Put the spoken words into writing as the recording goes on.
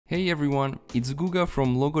Hey everyone, it's Guga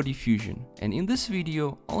from Logo Diffusion, and in this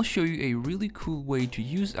video I'll show you a really cool way to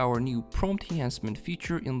use our new prompt enhancement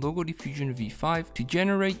feature in Logo Diffusion V5 to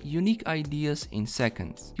generate unique ideas in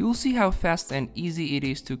seconds. You'll see how fast and easy it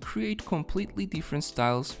is to create completely different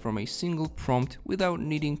styles from a single prompt without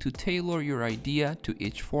needing to tailor your idea to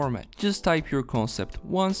each format. Just type your concept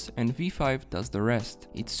once and V5 does the rest.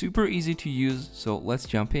 It's super easy to use, so let's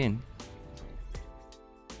jump in.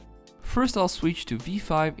 First I'll switch to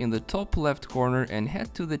V5 in the top left corner and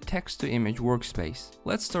head to the text to image workspace.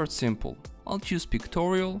 Let's start simple. I'll choose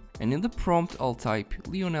Pictorial and in the prompt I'll type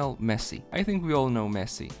Lionel Messi. I think we all know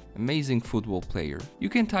Messi, amazing football player. You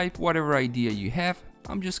can type whatever idea you have,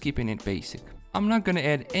 I'm just keeping it basic. I'm not gonna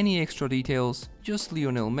add any extra details, just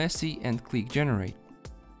Lionel Messi and click generate.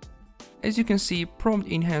 As you can see, Prompt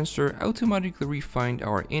Enhancer automatically refined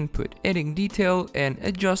our input, adding detail and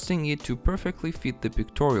adjusting it to perfectly fit the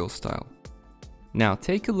pictorial style. Now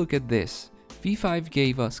take a look at this. V5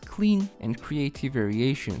 gave us clean and creative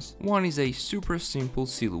variations. One is a super simple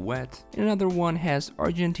silhouette, and another one has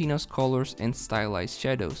Argentina's colors and stylized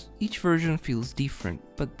shadows. Each version feels different,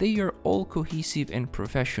 but they are all cohesive and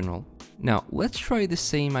professional. Now let's try the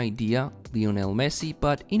same idea, Lionel Messi,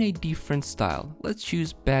 but in a different style. Let's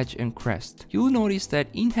choose Badge and Crest. You'll notice that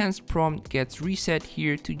Enhanced Prompt gets reset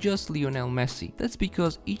here to just Lionel Messi. That's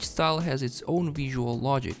because each style has its own visual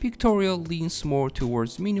logic. Pictorial leans more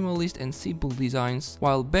towards minimalist and simple designs,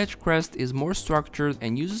 while Badge Crest is more structured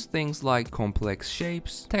and uses things like complex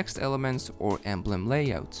shapes, text elements, or emblem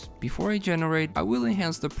layouts. Before I generate, I will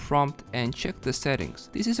enhance the prompt and check the settings.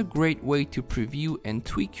 This is a great way to preview and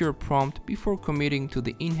tweak your prompt before committing to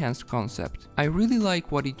the enhanced concept. I really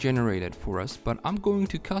like what it generated for us, but I'm going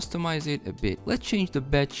to customize it a bit. Let's change the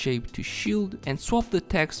badge shape to shield and swap the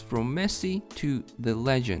text from Messi to the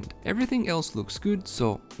legend. Everything else looks good,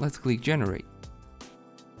 so let's click generate.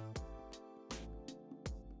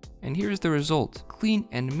 And here's the result, clean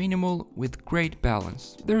and minimal with great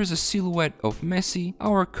balance. There is a silhouette of Messi,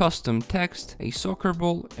 our custom text, a soccer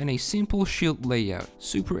ball and a simple shield layout,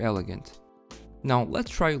 super elegant. Now let's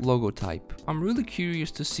try Logotype. I'm really curious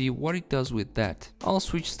to see what it does with that. I'll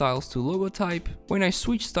switch styles to Logotype. When I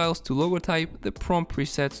switch styles to Logotype, the prompt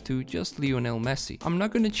resets to just Lionel Messi. I'm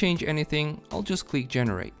not gonna change anything, I'll just click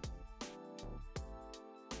generate.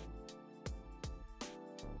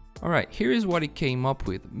 Alright, here is what it came up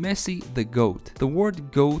with. Messi the GOAT. The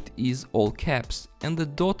word GOAT is all caps, and the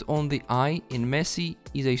dot on the I in Messi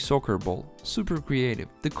is a soccer ball. Super creative.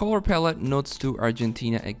 The color palette nods to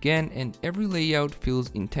Argentina again, and every layout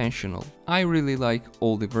feels intentional. I really like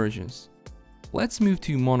all the versions. Let's move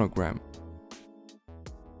to Monogram.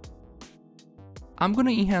 I'm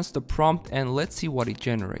gonna enhance the prompt and let's see what it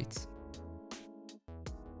generates.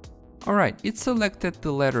 Alright, it selected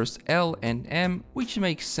the letters L and M, which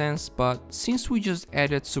makes sense, but since we just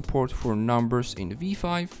added support for numbers in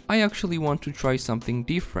V5, I actually want to try something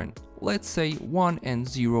different. Let's say 1 and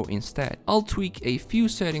 0 instead. I'll tweak a few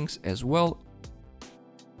settings as well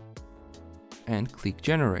and click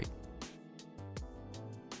generate.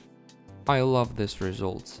 I love this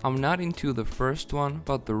result. I'm not into the first one,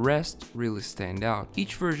 but the rest really stand out.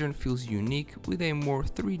 Each version feels unique with a more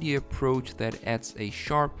 3D approach that adds a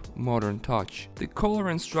sharp, modern touch. The color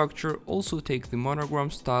and structure also take the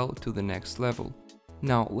Monogram style to the next level.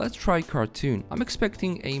 Now let's try cartoon. I'm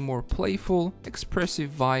expecting a more playful,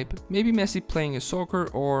 expressive vibe, maybe Messi playing a soccer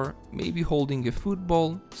or maybe holding a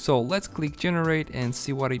football. So let's click generate and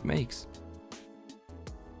see what it makes.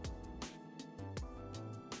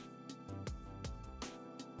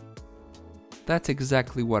 That's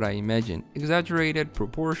exactly what I imagined. Exaggerated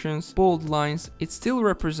proportions, bold lines, it still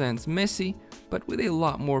represents Messi, but with a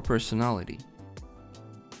lot more personality.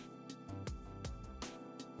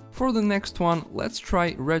 For the next one, let's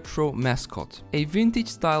try Retro Mascot. A vintage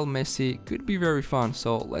style Messi could be very fun,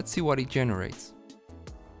 so let's see what it generates.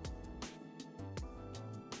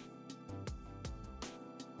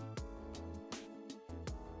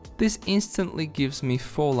 This instantly gives me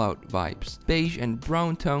Fallout vibes. Beige and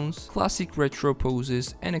brown tones, classic retro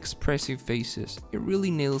poses and expressive faces. It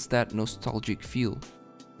really nails that nostalgic feel.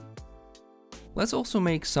 Let's also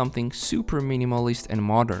make something super minimalist and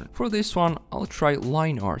modern. For this one, I'll try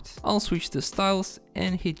line art. I'll switch the styles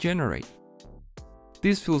and hit generate.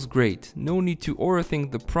 This feels great, no need to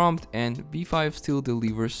overthink the prompt, and V5 still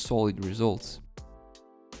delivers solid results.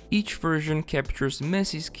 Each version captures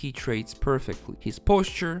Messi's key traits perfectly. His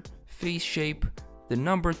posture, face shape, the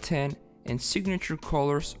number 10 and signature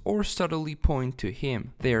colors all subtly point to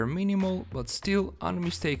him. They are minimal but still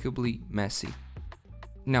unmistakably Messi.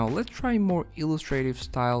 Now let's try more illustrative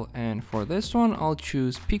style, and for this one I'll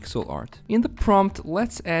choose pixel art. In the prompt,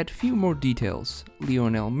 let's add few more details.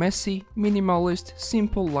 Lionel Messi, minimalist,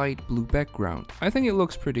 simple light blue background. I think it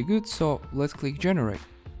looks pretty good, so let's click generate.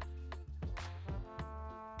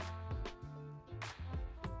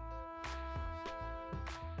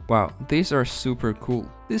 Wow, these are super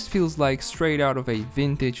cool. This feels like straight out of a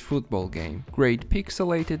vintage football game. Great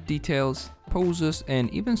pixelated details, poses, and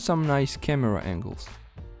even some nice camera angles.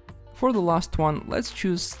 For the last one, let's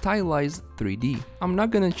choose Stylized 3D. I'm not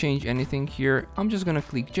gonna change anything here, I'm just gonna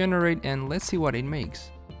click generate and let's see what it makes.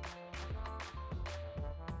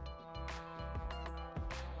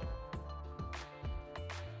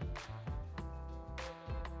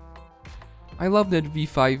 I love that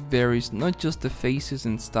V5 varies not just the faces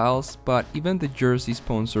and styles, but even the jersey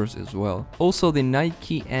sponsors as well. Also, the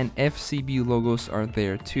Nike and FCB logos are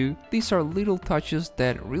there too. These are little touches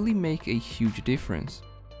that really make a huge difference.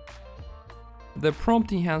 The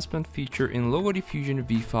prompt enhancement feature in Logo Diffusion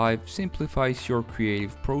V5 simplifies your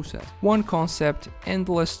creative process. One concept,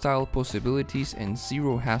 endless style possibilities, and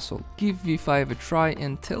zero hassle. Give V5 a try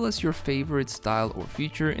and tell us your favorite style or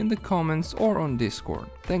feature in the comments or on Discord.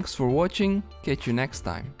 Thanks for watching, catch you next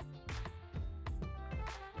time.